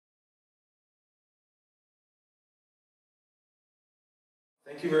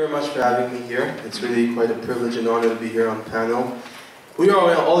Thank you very much for having me here. It's really quite a privilege and honor to be here on the panel. We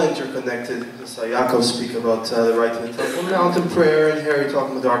are all interconnected. I saw Yaakov speak about the right to the Temple Mount and prayer, and Harry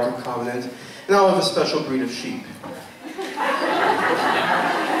talking about the Ark of Covenant. And I have a special breed of sheep.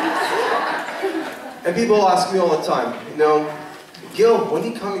 And people ask me all the time, Gil, when are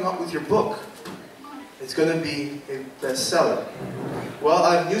you coming up with your book? It's going to be a bestseller. Well,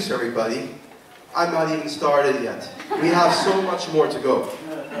 I have news for everybody. I'm not even started yet. We have so much more to go.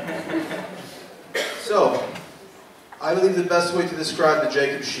 So, I believe the best way to describe the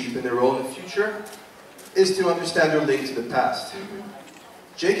Jacob sheep and their role in the future is to understand their link to the past.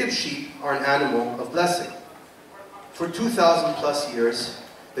 Jacob sheep are an animal of blessing. For 2,000 plus years,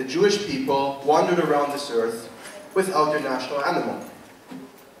 the Jewish people wandered around this earth without their national animal.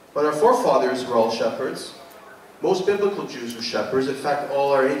 But our forefathers were all shepherds. Most biblical Jews were shepherds. In fact,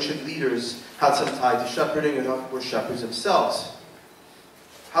 all our ancient leaders had some tie to shepherding and were shepherds themselves.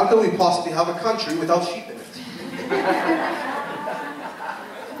 How can we possibly have a country without sheep in it?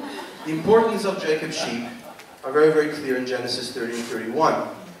 The importance of Jacob's sheep are very, very clear in Genesis 30 and 31.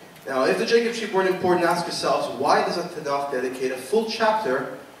 Now, if the Jacob sheep weren't important, ask yourselves, why does the Tanakh dedicate a full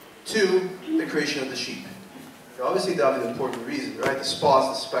chapter to the creation of the sheep? Now, obviously, they have an important reason, right? The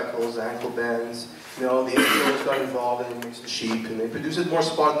spots, the speckles, the ankle bands. The infidels got involved and they mixed the sheep, and they produced more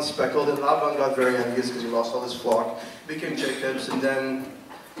spotted and speckled, and Laban got very envious because he lost all his flock, became Jacob's, and then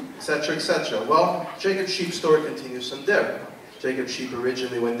etc., etc. Well, Jacob's sheep story continues from there. Jacob's sheep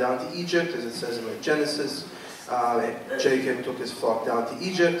originally went down to Egypt, as it says in Genesis. Jacob took his flock down to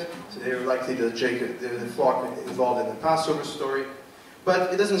Egypt, so they were likely the flock involved in the Passover story.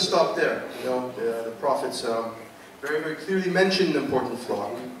 But it doesn't stop there. The prophets very, very clearly mention an important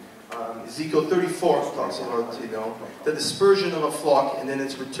flock. Ezekiel 34 talks about the dispersion of a flock and then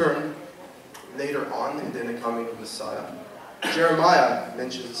its return later on, and then the coming of Messiah. Jeremiah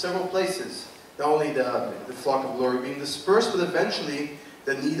mentions in several places not only the flock of glory being dispersed, but eventually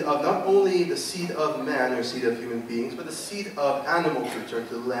the need of not only the seed of man or seed of human beings, but the seed of animals to return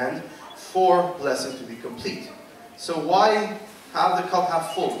to the land for blessing to be complete. So why have the cup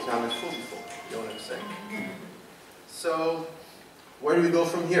half full? We can have it fully full. You know what I'm saying? So where do we go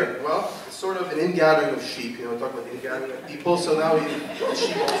from here? Well, it's sort of an ingathering of sheep. We talk about ingathering of people, so now we the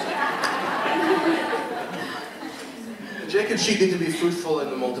sheep also. The Jacob sheep need to be fruitful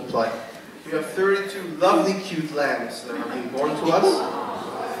and multiply. We have 32 lovely, cute lambs that are being born to us.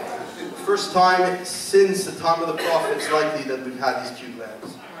 First time since the time of the prophets, likely, that we've had these cute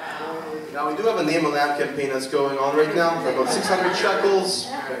lambs. Now, we do have a Name a Lamb campaign that's going on right now for about 600 shekels.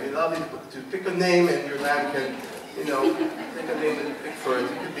 It'd be lovely to pick a name, and your lamb can, pick a name and pick for it.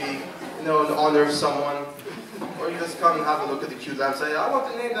 It could be, in honor of someone. Or you just come and have a look at the cute lamb and say, I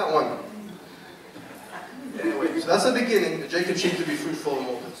want to name that one. Anyway, so that's the beginning. The Jacob sheep to be fruitful and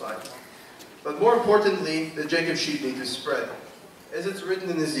multiply. But more importantly, the Jacob sheep need to spread. As it's written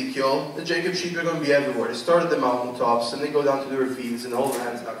in Ezekiel, the Jacob sheep are going to be everywhere. They start at the mountaintops, and they go down to the ravines and all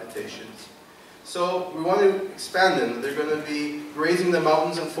lands habitations. So we want to expand them. They're going to be grazing the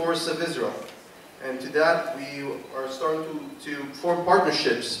mountains and forests of Israel. And to that, we are starting to form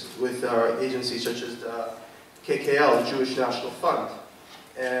partnerships with our agencies such as the KKL, the Jewish National Fund.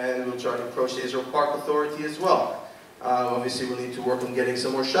 And we'll try to approach the Israel Park Authority as well. Obviously, we'll need to work on getting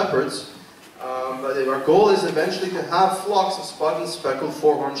some more shepherds. But our goal is eventually to have flocks of spotted and speckled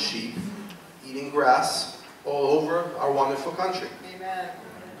four-horned sheep eating grass all over our wonderful country. Amen.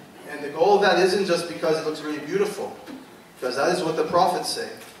 And the goal of that isn't just because it looks really beautiful, because that is what the prophets say.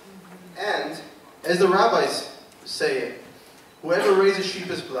 And as the rabbis say, whoever raises sheep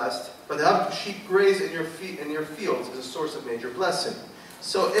is blessed, but to have sheep graze in your fields is a source of major blessing.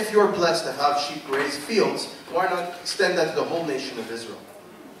 So if you're blessed to have sheep graze fields, why not extend that to the whole nation of Israel?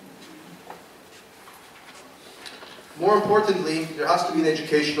 More importantly, there has to be an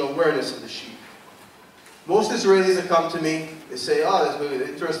educational awareness of the sheep. Most Israelis that come to me, they say, this is an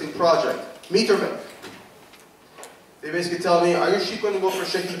interesting project. Meat or milk? They basically tell me, are your sheep going to go for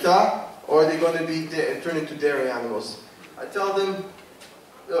shechita, or are they going to be turned into dairy animals? I tell them,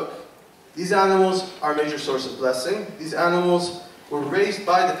 look, these animals are a major source of blessing. These animals were raised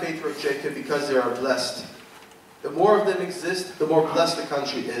by the patriarch Jacob because they are blessed. The more of them exist, the more blessed the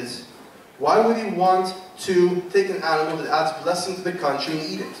country is. Why would he want to take an animal that adds blessing to the country and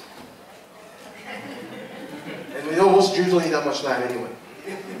eat it? And we know most Jews don't eat that much lamb anyway.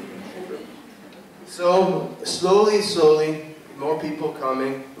 So, slowly, slowly, more people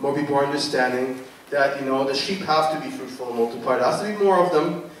coming, more people are understanding that, the sheep have to be fruitful and multiply. There has to be more of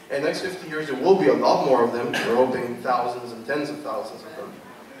them. And the next 50 years, there will be a lot more of them. We're hoping thousands and tens of thousands of them.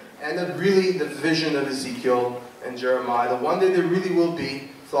 And that really the vision of Ezekiel and Jeremiah, that one day there really will be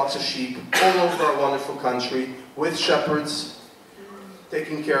flocks of sheep all over our wonderful country with shepherds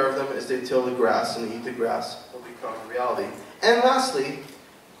taking care of them as they till the grass and eat the grass will become a reality. And lastly,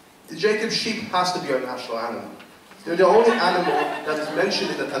 the Jacob sheep has to be our national animal. They're the only animal that is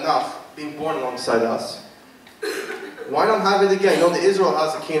mentioned in the Tanakh being born alongside us. Why not have it again? You know, Israel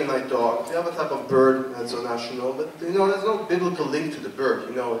has a Canaanite dog. They have a type of bird that's so national, but you know, there's no biblical link to the bird.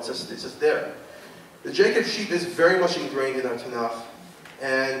 You know, it's just there. The Jacob sheep is very much ingrained in our Tanakh.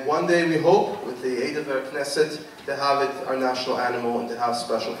 And one day we hope, with the aid of our Knesset, to have it our national animal and to have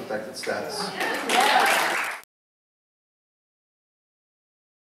special protected status.